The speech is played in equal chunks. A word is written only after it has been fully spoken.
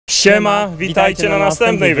Siema, witajcie na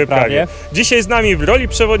następnej wyprawie. Dzisiaj z nami w roli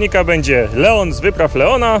przewodnika będzie Leon z wypraw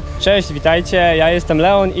Leona. Cześć, witajcie, ja jestem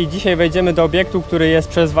Leon i dzisiaj wejdziemy do obiektu, który jest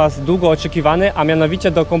przez Was długo oczekiwany, a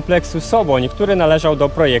mianowicie do kompleksu Soboń, który należał do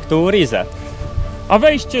projektu Riese. A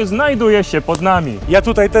wejście znajduje się pod nami. Ja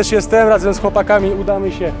tutaj też jestem, razem z chłopakami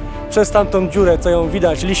udamy się przez tamtą dziurę, co ją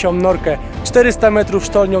widać, lisią norkę, 400 metrów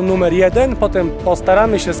sztolnią numer 1, potem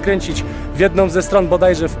postaramy się skręcić w jedną ze stron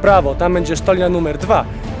bodajże w prawo, tam będzie sztolnia numer 2.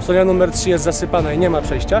 Sztolnia numer 3 jest zasypana i nie ma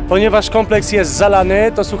przejścia. Ponieważ kompleks jest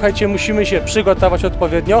zalany, to słuchajcie, musimy się przygotować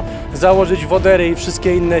odpowiednio, założyć wodery i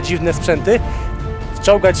wszystkie inne dziwne sprzęty,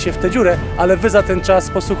 wczołgać się w tę dziurę, ale wy za ten czas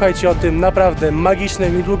posłuchajcie o tym naprawdę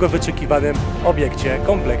magicznym i długo wyczekiwanym obiekcie,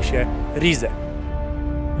 kompleksie Riese.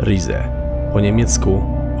 Riese, po niemiecku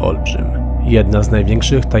olbrzym. Jedna z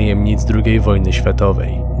największych tajemnic II wojny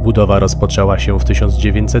światowej. Budowa rozpoczęła się w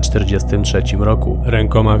 1943 roku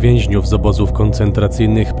rękoma więźniów z obozów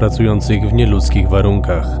koncentracyjnych pracujących w nieludzkich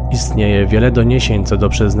warunkach. Istnieje wiele doniesień co do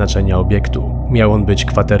przeznaczenia obiektu. Miał on być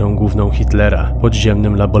kwaterą główną Hitlera,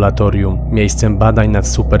 podziemnym laboratorium, miejscem badań nad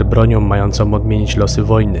superbronią mającą odmienić losy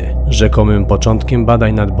wojny, rzekomym początkiem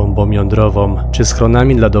badań nad bombą jądrową, czy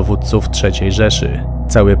schronami dla dowódców III Rzeszy.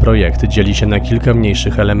 Cały projekt dzieli się na kilka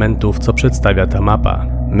mniejszych elementów, co przedstawia ta mapa.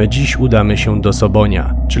 My dziś udamy się do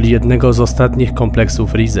Sobonia, czyli jednego z ostatnich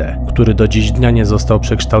kompleksów Riese, który do dziś dnia nie został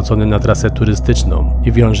przekształcony na trasę turystyczną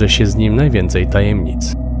i wiąże się z nim najwięcej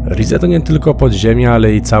tajemnic. Riese to nie tylko podziemia,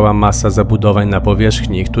 ale i cała masa zabudowań na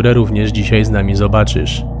powierzchni, które również dzisiaj z nami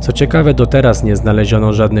zobaczysz. Co ciekawe, do teraz nie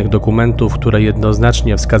znaleziono żadnych dokumentów, które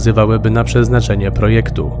jednoznacznie wskazywałyby na przeznaczenie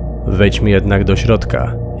projektu. Wejdźmy jednak do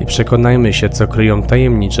środka i przekonajmy się, co kryją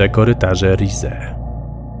tajemnicze korytarze Riese.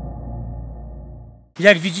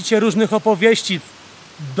 Jak widzicie, różnych opowieści,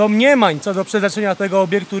 domniemań co do przeznaczenia tego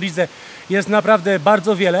obiektu Riese jest naprawdę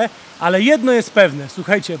bardzo wiele, ale jedno jest pewne,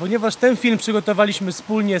 słuchajcie, ponieważ ten film przygotowaliśmy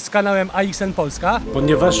wspólnie z kanałem AXN Polska,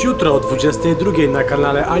 ponieważ jutro o 22 na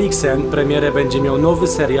kanale AXN premierę będzie miał nowy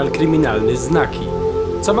serial kryminalny Znaki.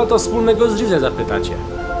 Co ma to wspólnego z Riese, zapytacie?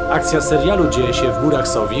 Akcja serialu dzieje się w Górach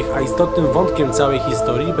Sowich, a istotnym wątkiem całej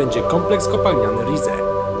historii będzie kompleks kopalniany Riese.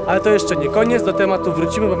 Ale to jeszcze nie koniec, do tematu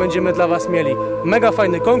wrócimy, bo będziemy dla Was mieli mega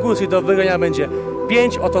fajny konkurs i do wygrania będzie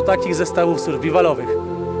 5 oto takich zestawów survivalowych.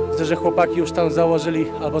 Widzę, że chłopaki już tam założyli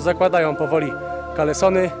albo zakładają powoli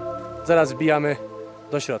kalesony. Zaraz wbijamy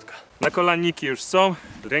do środka. Nakolanniki już są,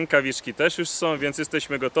 rękawiczki też już są, więc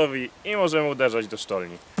jesteśmy gotowi i możemy uderzać do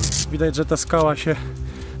sztolni. Widać, że ta skała się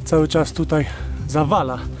cały czas tutaj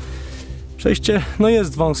zawala. Przejście no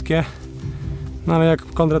jest wąskie, no ale jak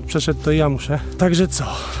Konrad przeszedł, to ja muszę. Także co?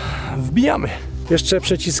 Wbijamy. Jeszcze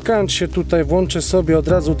przeciskając się tutaj włączę sobie od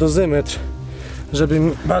razu dozymetr,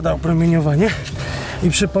 żebym badał promieniowanie. I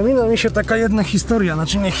przypomina mi się taka jedna historia,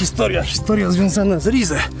 znaczy nie historia związana z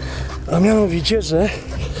Riese. A mianowicie, że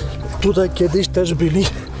tutaj kiedyś też byli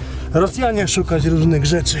Rosjanie szukać różnych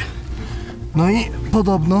rzeczy. No i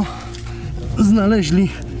podobno znaleźli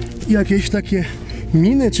jakieś takie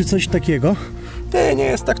miny czy coś takiego. Nie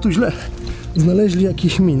jest tak tu źle. Znaleźli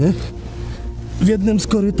jakieś miny w jednym z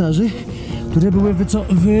korytarzy, które były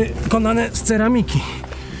wykonane z ceramiki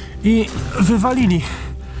i wywalili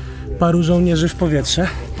paru żołnierzy w powietrze,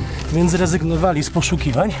 więc zrezygnowali z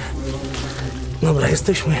poszukiwań. Dobra,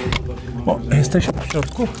 jesteśmy w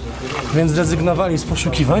środku, więc zrezygnowali z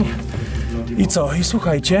poszukiwań i co? I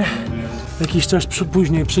słuchajcie, jakiś czas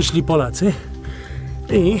później przyszli Polacy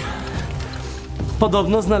i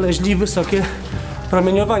podobno znaleźli wysokie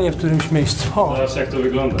promieniowanie w którymś miejscu. O, Zobacz, jak to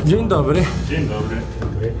wygląda. Dzień dobry. Dzień dobry.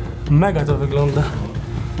 Mega to wygląda.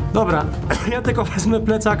 Dobra, ja tylko wezmę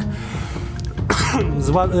plecak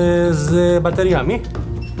z bateriami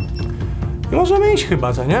i możemy iść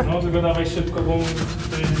chyba, co nie? No tylko dawaj szybko, bo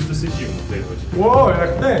to jest dosyć zimno w tej wodzie. Ło,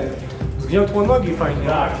 jak ten! Zgniotło nogi fajnie.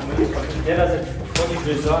 Tak, nieraz jak wchodzisz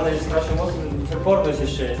wyjeżdżane jest strasznie mocno, wyporność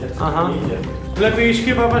jeszcze jest, jak Aha. nie idzie. Lepiej iść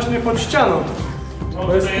chyba właśnie pod ścianą. No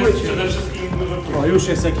To jest płycie. przede wszystkim dużo płycie. O, już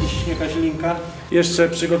jest jakaś linka. Jeszcze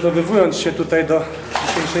przygotowywując się tutaj do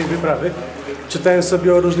dzisiejszej wyprawy, czytałem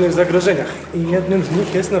sobie o różnych zagrożeniach. I jednym z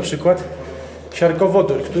nich jest na przykład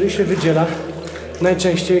siarkowodór, który się wydziela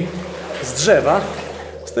najczęściej z drzewa.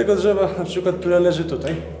 Z tego drzewa, na przykład, które leży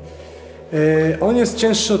tutaj. On jest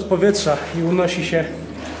cięższy od powietrza i unosi się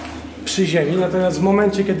przy ziemi. Natomiast w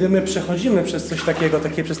momencie, kiedy my przechodzimy przez coś takiego,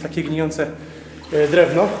 przez takie gnijące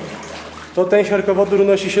drewno, to ten siarkowodór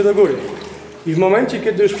unosi się do góry. I w momencie,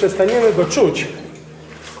 kiedy już przestaniemy go czuć,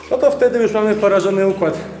 no to wtedy już mamy porażony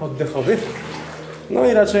układ oddechowy. No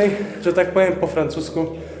i raczej, że tak powiem po francusku,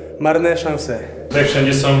 marne chance. Tutaj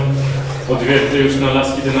wszędzie są odwierty już na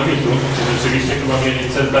laski dynamitu. Rzeczywiście chyba mieli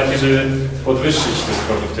cel taki, żeby podwyższyć te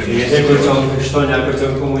schody w tym miejscu. Nie tylko ciąg sztolnia, jako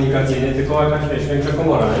ciąg komunikacyjny, tylko jakaś większa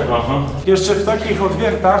komora, nie? Aha. Jeszcze w takich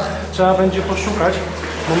odwiertach trzeba będzie poszukać,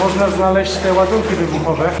 bo można znaleźć te ładunki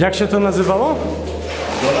wybuchowe. Jak się to nazywało?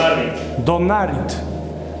 Donarit. Donarit.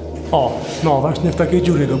 O, no właśnie w takie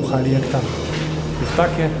dziury go pchali jak tam. W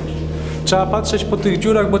takie. Trzeba patrzeć po tych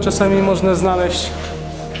dziurach, bo czasami można znaleźć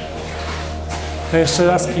jeszcze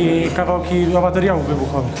laski, kawałki materiałów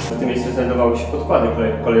wybuchowych. W tym miejscu znajdowały się podkłady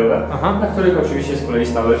kolejowe, na których oczywiście z kolei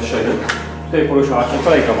stały szyny. Tutaj poruszała się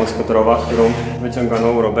kolejka wąskotorowa, którą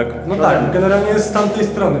wyciągano urobek. No tak, generalnie z tamtej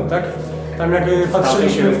strony, tak? Tam jak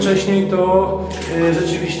patrzyliśmy wcześniej, to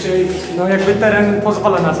rzeczywiście no jakby teren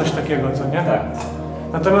pozwala na coś takiego, co nie? Tak.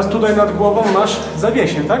 Natomiast tutaj nad głową masz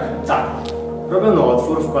zawiesie, tak? Tak. Robiono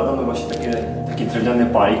otwór, wkładano właśnie taki drewniany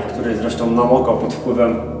palik, który zresztą namokał pod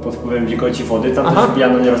wpływem wilgoci wody. Tam też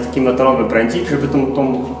wbijano nieraz taki metalowy pręcik, żeby to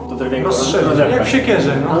drewienko rozstrzelić, jak w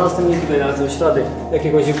siekierze. No. A następnie tutaj znalazłem ślady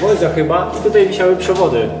jakiegoś gwoździa chyba i tutaj wisiały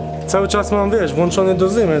przewody. Cały czas mam, wiesz, włączony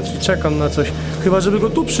dozymetr i czekam na coś. Chyba, żeby go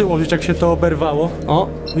tu przyłożyć, jak się to oberwało. O,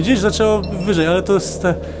 widzisz, zaczęło wyżej, ale to jest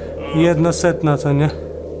te 1/100, co nie?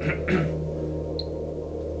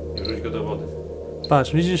 Wrzuć go do wody.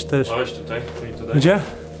 Patrz, widzisz też. Weź tutaj, tutaj. Gdzie?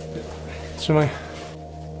 Trzymaj.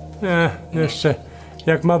 Nie, jeszcze.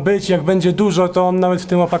 Jak ma być, jak będzie dużo, to on nawet w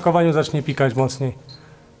tym opakowaniu zacznie pikać mocniej.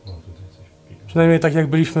 Przynajmniej tak jak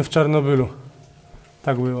byliśmy w Czarnobylu.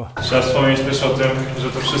 Tak było. Trzeba wspomnieć też o tym, że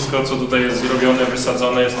to wszystko, co tutaj jest zrobione,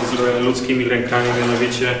 wysadzone, jest to zrobione ludzkimi rękami,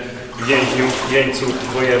 mianowicie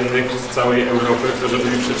jeńców wojennych z całej Europy, którzy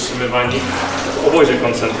byli przetrzymywani w obozie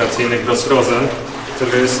koncentracyjnym Rosen,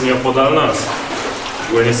 który jest nieopodal nas.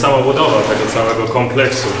 W ogóle sama budowa tego całego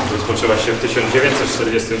kompleksu rozpoczęła się w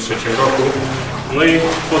 1943 roku. No i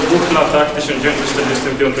po 2 latach, w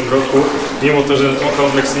 1945 roku, mimo to, że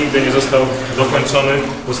kompleks nigdy nie został dokończony,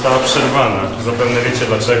 została przerwana. Zapewne wiecie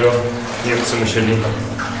dlaczego. Niemcy musieli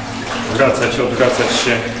odwracać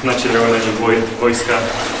się, nacierały na nich wojska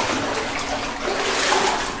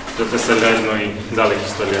ZSRR, no i dalej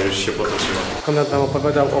historia już się potoczyła. Konrad nam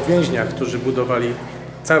opowiadał o więźniach, którzy budowali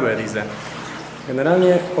całe Riese.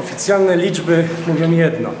 Generalnie oficjalne liczby mówią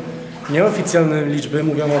jedno. Nieoficjalne liczby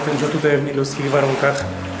mówią o tym, że tutaj w nieludzkich warunkach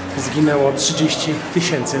zginęło 30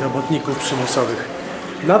 000 robotników przymusowych.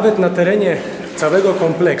 Nawet na terenie całego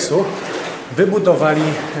kompleksu wybudowali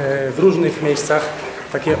w różnych miejscach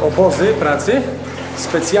takie obozy pracy.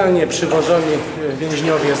 Specjalnie przywożeni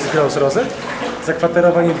więźniowie z Rosen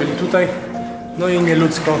zakwaterowani byli tutaj, no i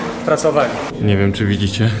nieludzko pracowali. Nie wiem, czy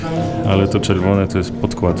widzicie, ale to czerwone to jest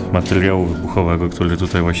podkład materiału wybuchowego, który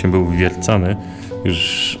tutaj właśnie był wwiercany.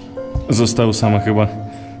 Już została sama chyba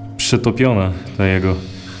przetopiona ta jego,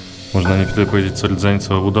 można niektóre powiedzieć, co rdzeń,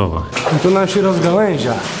 co budowa. I tu nam się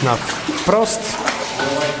rozgałęzia na wprost,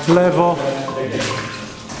 lewo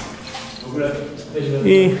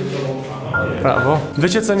i prawo.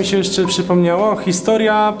 Wiecie, co mi się jeszcze przypomniało?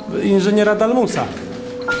 Historia inżyniera Dalmusa.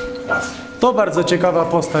 To bardzo ciekawa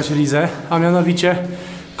postać Riese, a mianowicie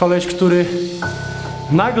koleś, który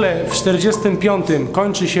nagle w 1945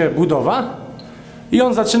 kończy się budowa i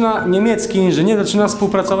on zaczyna, niemiecki inżynier, zaczyna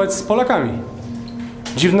współpracować z Polakami.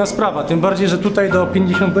 Dziwna sprawa, tym bardziej, że tutaj do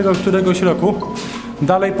 50 któregoś roku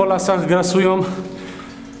dalej po lasach grasują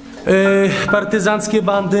partyzanckie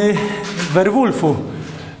bandy Werwolfu,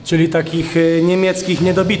 czyli takich niemieckich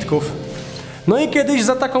niedobitków. No i kiedyś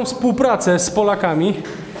za taką współpracę z Polakami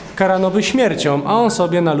karano by śmiercią, a on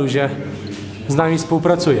sobie na luzie z nami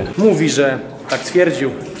współpracuje. Mówi, że tak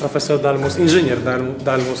twierdził profesor Dalmus, inżynier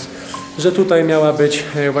Dalmus, że tutaj miała być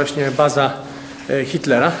właśnie baza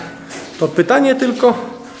Hitlera. To pytanie tylko,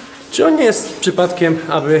 czy on nie jest przypadkiem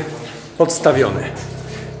aby podstawiony?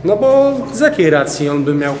 No bo z jakiej racji on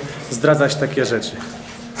by miał zdradzać takie rzeczy?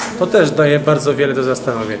 To też daje bardzo wiele do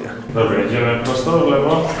zastanowienia. Dobra, idziemy prosto w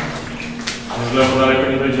lewo. W lewo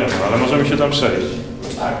daleko nie dojdziemy, ale możemy się tam przejść.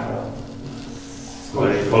 Tak.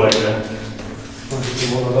 Kolejne.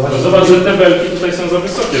 No zobacz, że te belki tutaj są za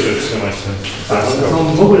wysokie, żeby trzymać się. Tak,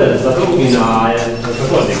 są w ogóle za długi na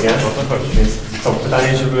cokolwiek, nie? O to chodzi. Więc to pytanie,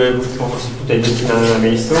 czy były po prostu tutaj wycinane na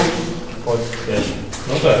miejscu?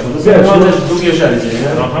 No tak. Bo to są też długie żeldzie,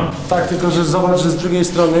 nie? Aha. Tak, tylko że zobacz, że z drugiej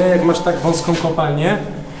strony, jak masz tak wąską kopalnię,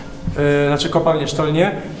 znaczy kopalnię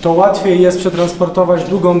sztolnię, to łatwiej jest przetransportować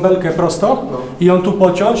długą belkę prosto i ją tu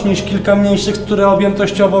pociąć, niż kilka mniejszych, które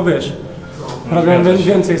objętościowo, wiesz, robią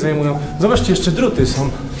więcej zajmują. Zobaczcie, jeszcze druty są.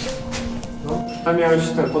 No, tam miałeś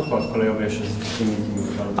ten podkład kolejowy jeszcze z tymi.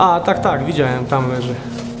 A, tak, widziałem, tam leży.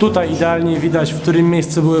 Tutaj idealnie widać, w którym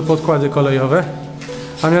miejscu były podkłady kolejowe,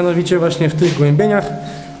 a mianowicie właśnie w tych głębieniach.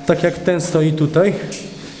 tak jak ten stoi tutaj,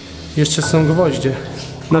 jeszcze są gwoździe.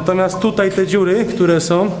 Natomiast tutaj te dziury, które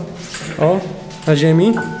są, o, na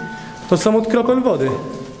ziemi, to są od kropel wody.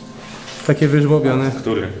 Takie wyżłobione.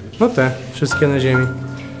 Który? No te, wszystkie na ziemi.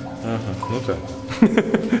 Aha, no te.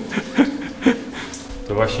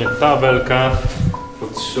 To właśnie ta belka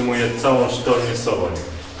podtrzymuje całą sztolnię sobą.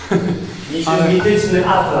 Niczym mityczny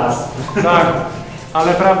atlas. Tak,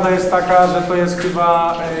 ale prawda jest taka, że to jest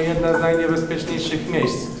chyba jedna z najniebezpieczniejszych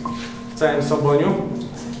miejsc w całym Soboniu.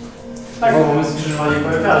 Tak, bo mamy skrzyżowanie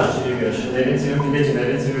korytarzy, czyli wiesz,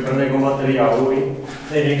 najwięcej wybranego materiału i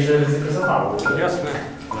największe ryzyko zapału. Jasne.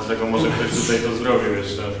 Dlatego może ktoś tutaj to zrobił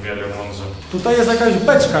jeszcze w miarę mądrze. Tutaj jest jakaś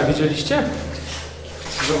beczka, widzieliście?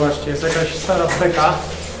 Zobaczcie, jest jakaś stara beka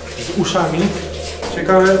z uszami.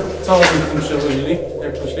 Ciekawe, co oni tym przewozili,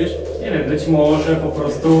 jak myślisz? Nie wiem, być może po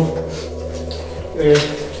prostu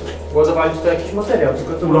ładowali tutaj jakiś materiał,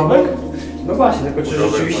 tylko to Urobek? No właśnie, tylko czy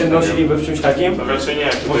rzeczywiście nosiliby w czymś takim? No raczej nie.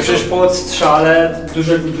 Bo przecież po odstrzale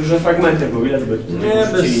duże fragmenty były, ile by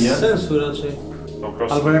wrzucili, nie? sensu raczej. Po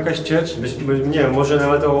prostu. Albo jakaś ciecz. Nie wiem, może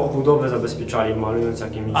nawet o budowę zabezpieczali, malując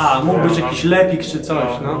jakimiś... A, mógł być jakiś lepik czy coś,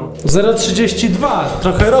 no. 0,32,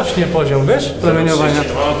 trochę rośnie poziom, wiesz, promieniowania.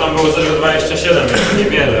 No tam było 0,27, jeszcze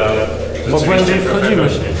niewiele, ale... Bo głębiej wchodzimy.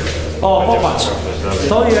 O, Będzie popatrz, dalej.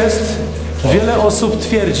 to jest, wiele osób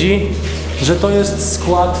twierdzi, że to jest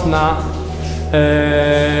skład na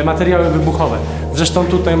materiały wybuchowe. Zresztą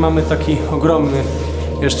tutaj mamy taki ogromny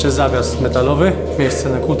jeszcze zawias metalowy, miejsce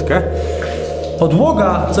na kłódkę.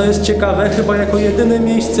 Podłoga, co jest ciekawe, chyba jako jedyne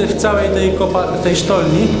miejsce w całej tej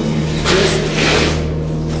sztolni jest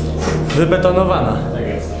wybetonowana. Tak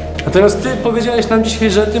jest. Natomiast ty powiedziałeś nam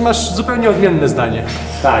dzisiaj, że ty masz zupełnie odmienne zdanie.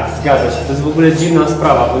 Tak, zgadza się. To jest w ogóle dziwna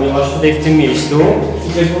sprawa, ponieważ tutaj w tym miejscu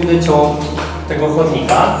idzie główny ciąg tego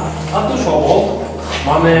chodnika, a tuż obok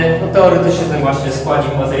mamy no, teoretycznie ten właśnie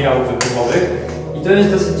składzik materiałów wybuchowych. I to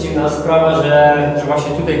jest dosyć dziwna sprawa, że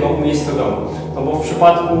właśnie tutaj go umiejscowiono. No bo w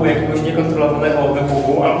przypadku jakiegoś niekontrolowanego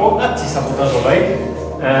wybuchu albo akcji sabotażowej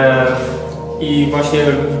i właśnie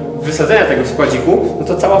wysadzenia tego składziku, no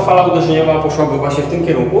to cała fala uderzeniowa poszłaby właśnie w tym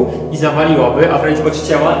kierunku i zawaliłaby, a wręcz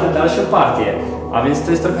odcięła te dalsze partie. A więc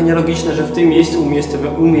to jest trochę nielogiczne, że w tym miejscu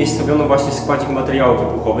umiejscowiono właśnie składzik materiałów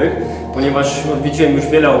wybuchowych, ponieważ odwiedziłem już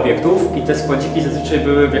wiele obiektów i te składziki zazwyczaj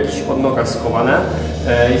były w jakichś odnogach schowane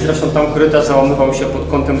i zresztą tam korytarz załamywał się pod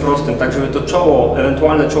kątem prostym, tak żeby to czoło,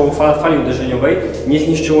 ewentualne czoło fali uderzeniowej nie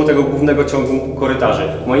zniszczyło tego głównego ciągu korytarzy.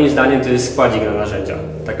 Moim zdaniem to jest składzik na narzędzia.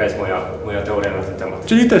 Taka jest moja teoria na ten temat.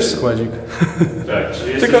 Czyli też składzik. Tak,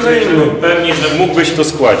 czyli Tylko, że inny. pewnie, że mógł być to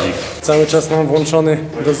składzik. Cały czas mam włączony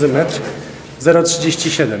dozymetr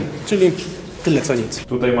 0,37, czyli tyle co nic.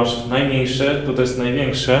 Tutaj masz najmniejsze, tutaj jest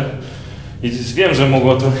największe. I wiem, że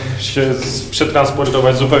mogło to się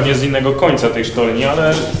przetransportować zupełnie z innego końca tej sztolni,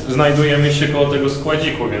 ale znajdujemy się koło tego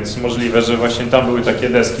składziku, więc możliwe, że właśnie tam były takie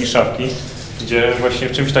deski, szafki, gdzie właśnie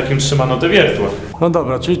w czymś takim trzymano te wiertła. No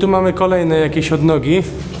dobra, czyli tu mamy kolejne jakieś odnogi.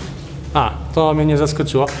 A, to mnie nie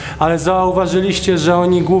zaskoczyło. Ale zauważyliście, że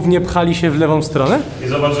oni głównie pchali się w lewą stronę? I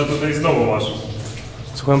zobacz, że tutaj znowu masz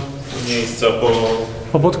Słucham. miejsca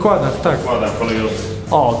Po podkładach, tak. podkładach kolejowych.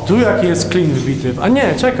 O, tu jaki jest klin wbity. A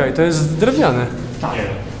nie, czekaj, to jest drewniane.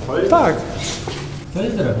 Nie. Tak, To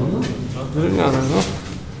jest drewno, no. drewniane, no.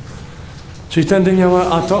 Czyli tędy miała,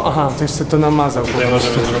 a to, aha, to jeszcze to namazał. Tutaj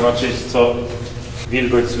możemy zobaczyć, co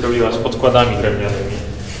wilgoć zrobiła z podkładami drewnianymi.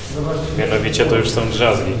 Mianowicie to już są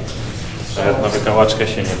drzazgi. Nawet na wykałaczkę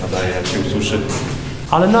się nie nadaje, jak się ususzy.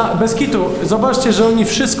 Ale bez kitu, zobaczcie, że oni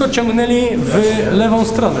wszystko ciągnęli w lewą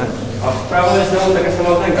stronę. A w prawo jest znowu taka sama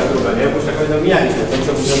węga druga, nie? Bo już tak jak mijaliśmy, ten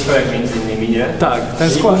co był zespołek między innymi, nie? Tak, ten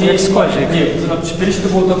skład, jak składzik. Nie, to znaczy pierwsze to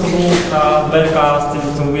było to, co było ta belka z tym,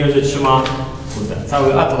 co mówiłem, że trzyma, kurde,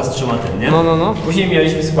 cały atlas trzyma ten, nie? No. Później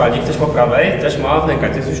mieliśmy składzik, też po prawej, też mała wnęka.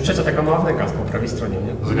 To jest już trzecia taka mała wnęka po prawej stronie,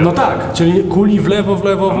 nie? No tak, czyli kuli w lewo, w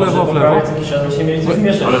lewo, w lewo, w lewo. Jakiś raz właśnie mieli coś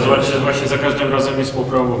mieszać. Ale zobaczcie, że właśnie za każdym razem jest po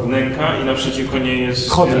prawo wnęka i naprzeciwko niej jest...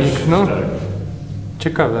 Chodnik, no. Tak.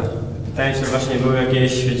 Ciekawe. Wydaje się, że właśnie były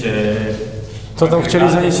jakieś, wiecie... Co tam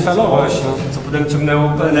chcieli zainstalować, no. Co potem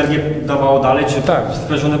ciągnęło, energię dawało dalej, czy Tak.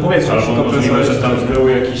 sprężone powietrze. Albo możliwe, że tam był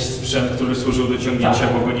jakiś sprzęt, który służył do ciągnięcia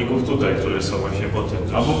wagoników tutaj, które są właśnie po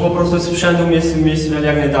tym. Albo po prostu sprzętu miejsce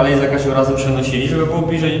jak najdalej za każdym razem przenosili, żeby było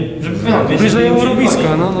bliżej, żeby Bliżej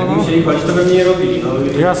urobiska, no. Jakby musieli chodzić, to by nie robili.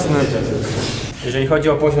 No. Jasne. Jeżeli chodzi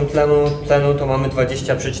o poziom tlenu to mamy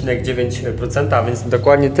 20,9%, a więc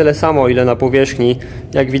dokładnie tyle samo, ile na powierzchni.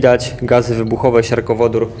 Jak widać, gazy wybuchowe,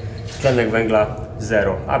 siarkowodór, tlenek węgla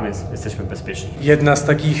 0, a więc jesteśmy bezpieczni. Jedna z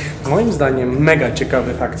takich, moim zdaniem, mega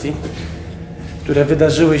ciekawych akcji, które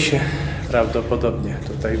wydarzyły się prawdopodobnie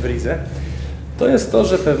tutaj w Riese, to jest to,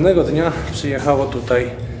 że pewnego dnia przyjechało tutaj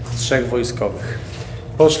 3 wojskowych.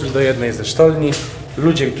 Poszli do jednej ze sztolni.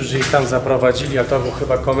 Ludzie, którzy ich tam zaprowadzili, a to był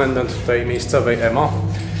chyba komendant tutaj miejscowej EMO,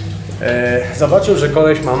 zobaczył, że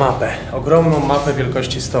koleś ma mapę, ogromną mapę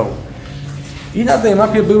wielkości stołu. I na tej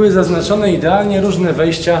mapie były zaznaczone idealnie różne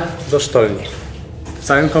wejścia do sztolni w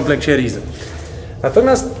całym kompleksie Riese.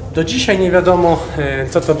 Natomiast do dzisiaj nie wiadomo,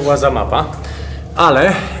 co to była za mapa,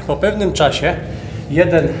 ale po pewnym czasie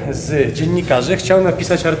jeden z dziennikarzy chciał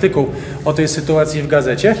napisać artykuł o tej sytuacji w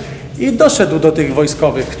gazecie i doszedł do tych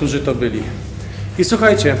wojskowych, którzy to byli. I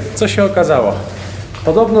słuchajcie, co się okazało?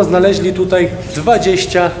 Podobno znaleźli tutaj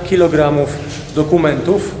 20 kg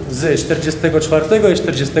dokumentów z 44 i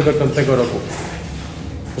 45 roku.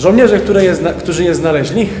 Żołnierze, którzy je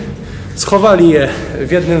znaleźli, schowali je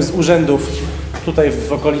w jednym z urzędów tutaj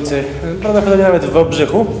w okolicy, prawdopodobnie nawet w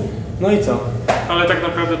Wałbrzychu. No i co? Ale tak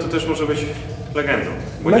naprawdę to też może być legendą.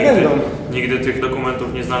 Bo nigdy tych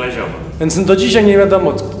dokumentów nie znaleziono. Więc do dzisiaj nie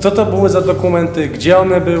wiadomo, co to były za dokumenty, gdzie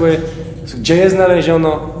one były, gdzie je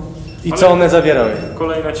znaleziono i co one zawierały.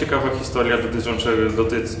 Kolejna ciekawa historia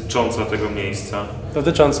dotycząca tego miejsca.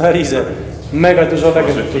 Dotycząca Riese. Mega dużo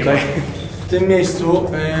legend tutaj. W tym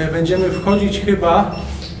miejscu będziemy wchodzić chyba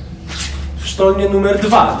w sztolnię numer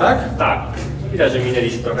 2, tak? Tak. Widać, że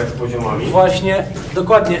minęli się trochę z poziomami. Właśnie,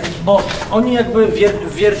 dokładnie, bo oni jakby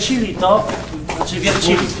wiercili to,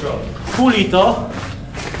 kuli to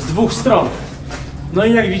z 2 stron. No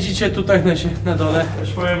i jak widzicie tutaj na dole,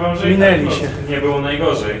 Powiem wam, że minęli tak, się. Nie było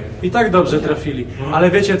najgorzej. I tak dobrze trafili.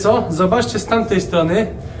 Ale wiecie co? Zobaczcie, z tamtej strony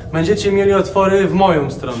będziecie mieli otwory w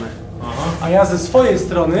moją stronę. A ja ze swojej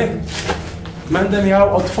strony będę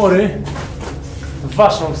miał otwory w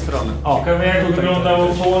waszą stronę. O, Ciekawe jak wyglądało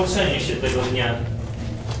połączenie się tego dnia.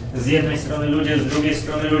 Z jednej strony ludzie, z drugiej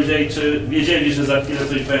strony ludzie i czy wiedzieli, że za chwilę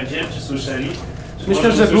coś będzie, czy słyszeli? Czy myślę,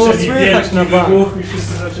 może że było słyszeli słychać na bank. wybuch i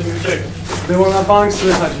wszyscy zaczęli uciekać. Było na bank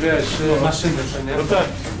słychać, wiesz, maszyny, co nie? No tak.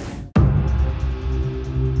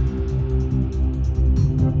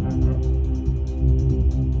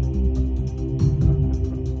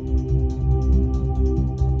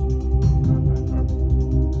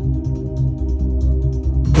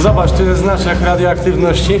 Zobacz, tu jest znaczek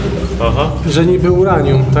radioaktywności, że niby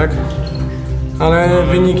uranium, tak? Ale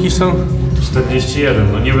wyniki są...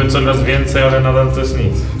 41, no niby coraz więcej, ale nadal to jest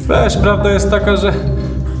nic. Wiesz, prawda jest taka, że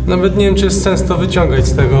nawet nie wiem, czy jest sens to wyciągać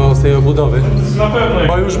z tej obudowy. Na pewno.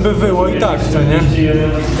 Bo już by wyło i tak, co nie?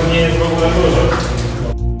 41 to nie jest w ogóle dużo.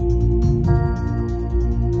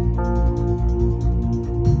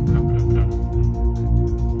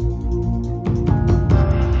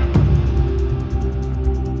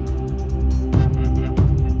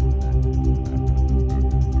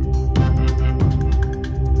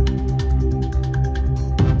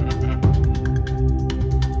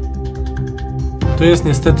 Tu jest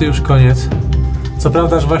niestety już koniec. Co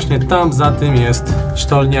prawda, że właśnie tam za tym jest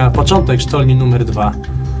sztolnia, początek sztolni numer 2.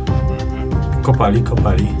 Kopali.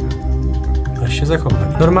 Aż się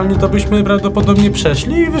zakopali. Normalnie to byśmy prawdopodobnie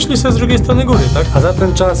przeszli i wyszli sobie z drugiej strony góry, tak? A za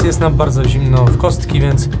ten czas jest nam bardzo zimno w kostki,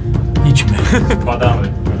 więc idźmy. Badamy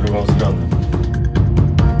w drugą stronę.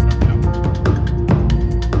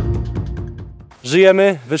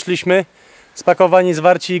 Żyjemy, wyszliśmy, spakowani,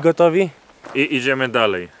 zwarci i gotowi. I idziemy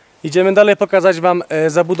dalej. Idziemy dalej pokazać wam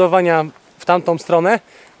zabudowania w tamtą stronę.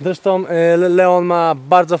 Zresztą Leon ma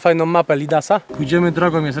bardzo fajną mapę Lidasa. Pójdziemy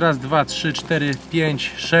drogą, jest raz, 2, 3, 4,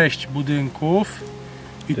 5, 6 budynków.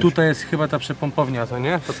 I tutaj jest chyba ta przepompownia, to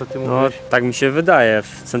nie? To co ty No, mówisz? tak mi się wydaje,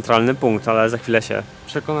 centralny punkt, ale za chwilę się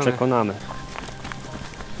przekonamy.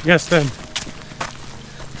 Jestem.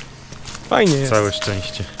 Fajnie jest. Całe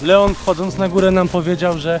szczęście. Leon wchodząc na górę nam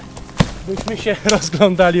powiedział, że byśmy się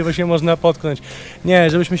rozglądali, bo się można potknąć. Nie,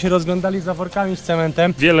 żebyśmy się rozglądali za workami z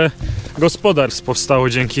cementem. Wiele gospodarstw powstało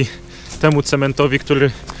dzięki temu cementowi,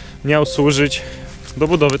 który miał służyć do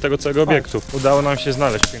budowy tego całego obiektu. Udało nam się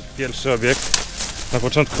znaleźć pierwszy obiekt. Na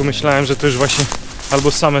początku myślałem, że to już właśnie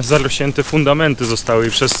albo same zarośnięte fundamenty zostały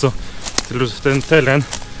i przez co ten teren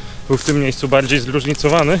był w tym miejscu bardziej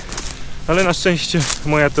zróżnicowany. Ale na szczęście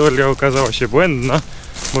moja teoria okazała się błędna,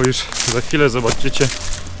 bo już za chwilę zobaczycie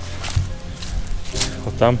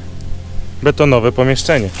o tam betonowe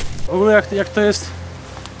pomieszczenie. W ogóle jak to jest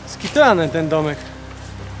skitrane ten domek.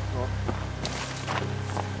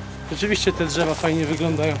 Rzeczywiście te drzewa fajnie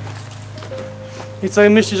wyglądają. I co,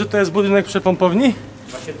 myślisz, że to jest budynek przepompowni?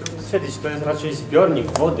 Właśnie trudno stwierdzić, to jest raczej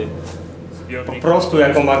zbiornik wody. Zbiornik. Po prostu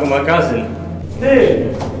jako magazyn. Ty!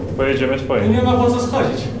 Pojedziemy swoje. Nie ma po co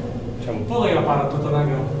schodzić. Czemu? Podaj aparat, to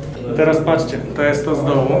nagrał. Teraz patrzcie, to jest to z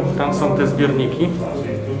dołu. Tam są te zbiorniki.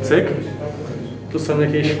 Cyk. Tu są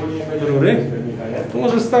jakieś rury. Tu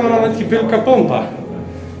może stała nawet i wielka pompa.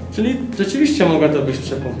 Czyli rzeczywiście mogła to być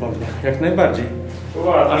przepompownia, jak najbardziej.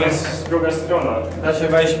 Tam jest druga strona. Da się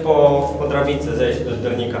wejść po drabince, zejść do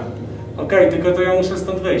zbiornika. Okej, tylko to ja muszę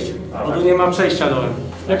stąd wyjść, bo tu nie ma przejścia dołem.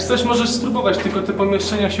 Jak chcesz, możesz spróbować, tylko te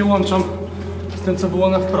pomieszczenia się łączą z tym, co było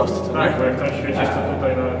na wprost, co Tak, nie? bo jak tam świecisz, to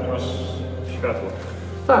tutaj nawet masz światło.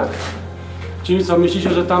 Tak. Czyli co, myślicie,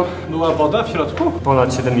 że tam była woda w środku? Ponad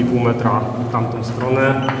 7,5 metra w tamtą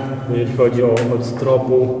stronę. Jeżeli chodzi o od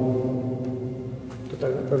stropu, to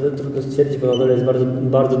tak naprawdę trudno stwierdzić, bo na dole jest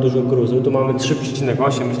bardzo dużo gruzu. Tu mamy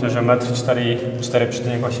 3,8, myślę, że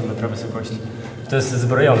 4,8 metra wysokości. To jest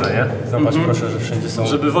zbrojone, nie? Zobacz proszę, że wszędzie są...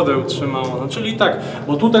 Żeby wodę utrzymało. No, czyli tak,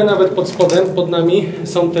 bo tutaj nawet pod spodem, pod nami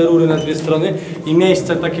są te rury na dwie strony i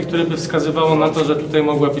miejsce takie, które by wskazywało na to, że tutaj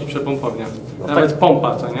mogła być przepompownia. Nawet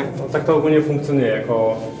pompa, co nie? No, tak to ogólnie funkcjonuje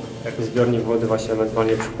jako zbiornik wody, właśnie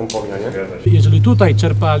ewentualnie przypompownia, nie? Jeżeli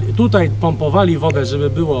tutaj pompowali wodę, żeby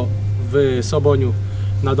było w Soboniu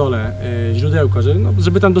na dole źródełko,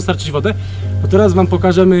 żeby tam dostarczyć wodę, to teraz wam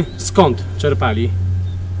pokażemy, skąd czerpali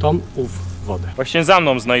tą wodę. Właśnie za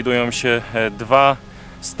mną znajdują się dwa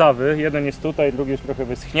stawy. Jeden jest tutaj, drugi jest trochę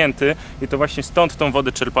wyschnięty i to właśnie stąd tą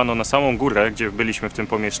wodę czerpano na samą górę, gdzie byliśmy w tym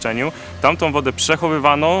pomieszczeniu. Tam tą wodę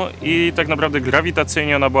przechowywano i tak naprawdę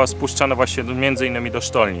grawitacyjnie ona była spuszczana właśnie między innymi do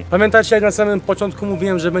sztolni. Pamiętacie, jak na samym początku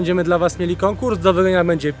mówiłem, że będziemy dla was mieli konkurs? Do wygrania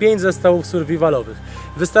będzie 5 zestawów surwiwalowych.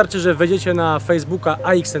 Wystarczy, że wejdziecie na Facebooka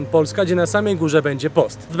AXN Polska, gdzie na samej górze będzie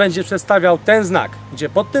post. Będzie przedstawiał ten znak, gdzie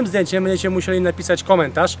pod tym zdjęciem będziecie musieli napisać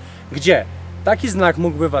komentarz, gdzie taki znak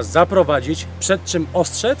mógłby was zaprowadzić, przed czym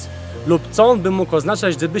ostrzec lub co on by mógł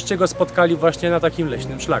oznaczać, gdybyście go spotkali właśnie na takim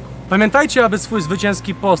leśnym szlaku. Pamiętajcie, aby swój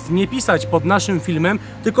zwycięski post nie pisać pod naszym filmem,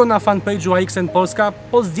 tylko na fanpage'u AXN Polska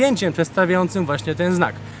pod zdjęciem przedstawiającym właśnie ten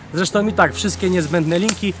znak. Zresztą i tak wszystkie niezbędne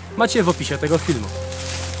linki macie w opisie tego filmu.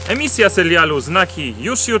 Emisja serialu Znaki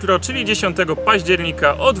już jutro, czyli 10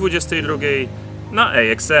 października o 22 na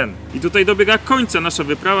AXN. I tutaj dobiega końca nasza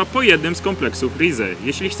wyprawa po jednym z kompleksów Riese.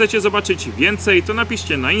 Jeśli chcecie zobaczyć więcej, to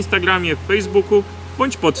napiszcie na Instagramie, Facebooku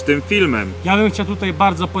bądź pod tym filmem. Ja bym chciał tutaj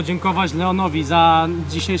bardzo podziękować Leonowi za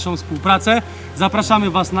dzisiejszą współpracę. Zapraszamy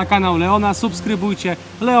was na kanał Leona, subskrybujcie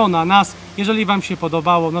Leona nas. Jeżeli wam się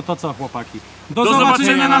podobało, no to co chłopaki? Do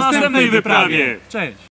zobaczenia na następnej wyprawie! Cześć!